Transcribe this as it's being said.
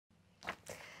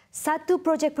Satu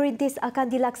projek perintis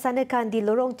akan dilaksanakan di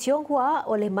Lorong Tiong Hua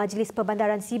oleh Majlis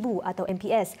Perbandaran Sibu atau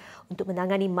MPS untuk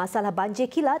menangani masalah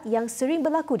banjir kilat yang sering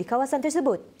berlaku di kawasan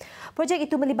tersebut. Projek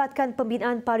itu melibatkan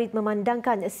pembinaan parit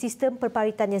memandangkan sistem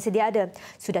perparitan yang sedia ada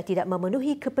sudah tidak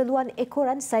memenuhi keperluan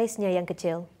ekoran saiznya yang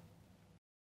kecil.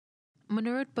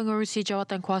 Menurut Pengerusi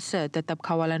Jawatankuasa Tetap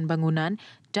Kawalan Bangunan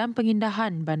dan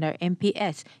Pengindahan Bandar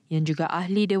MPS yang juga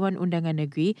Ahli Dewan Undangan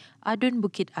Negeri Adun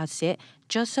Bukit Asik,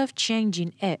 Joseph Cheng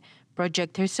Jin Ek,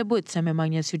 projek tersebut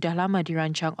sememangnya sudah lama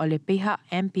dirancang oleh pihak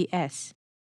MPS.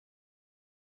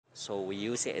 So we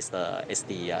use it as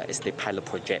the pilot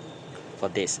project for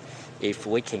this. If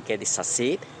we can get it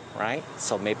succeed, right?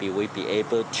 So maybe we'll be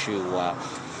able to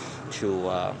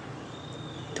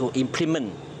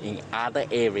implement in other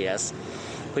areas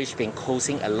which been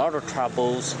causing a lot of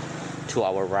troubles to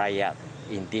our rakyat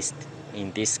in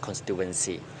this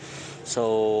constituency.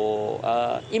 So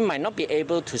it might not be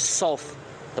able to solve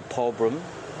the problem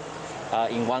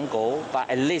in one go,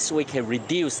 but at least we can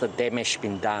reduce the damage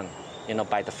being done,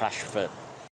 by the flash flood.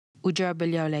 Ujar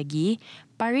beliau lagi,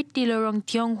 parit di Lorong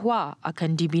Tiong Hua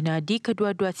akan dibina di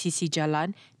kedua-dua sisi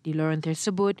jalan di lorong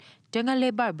tersebut dengan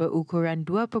lebar berukuran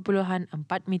 2.4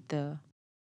 meter.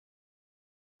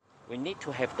 We need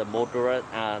to have the moderate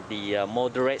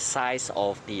size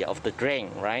of the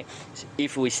drain, right?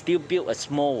 If we still build a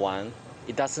small one,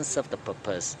 it doesn't serve the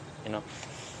purpose,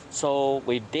 So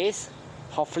with this,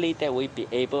 hopefully that we'll be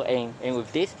able, and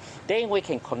with this, then we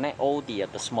can connect all the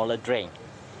smaller drain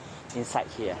inside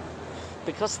here.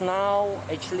 Because now,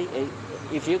 actually,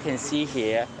 if you can see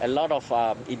here, a lot of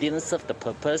it didn't serve the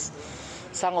purpose.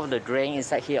 Some of the drain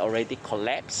inside here already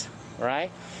collapsed, right?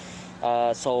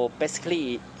 So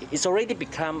basically, it's already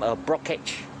become a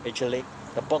blockage. Actually,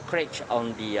 the blockage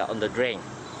on the drain.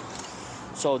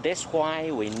 So that's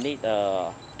why we need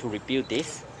to rebuild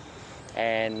this,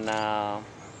 and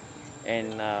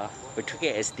we took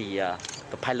it as the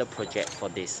pilot project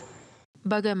for this.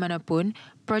 Bagaimanapun,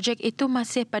 projek itu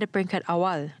masih pada peringkat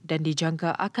awal dan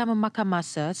dijangka akan memakan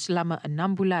masa selama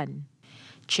 6 bulan.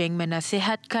 Cheng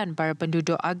menasihatkan para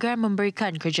penduduk agar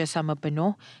memberikan kerjasama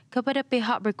penuh kepada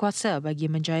pihak berkuasa bagi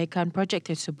menjayakan projek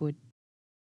tersebut.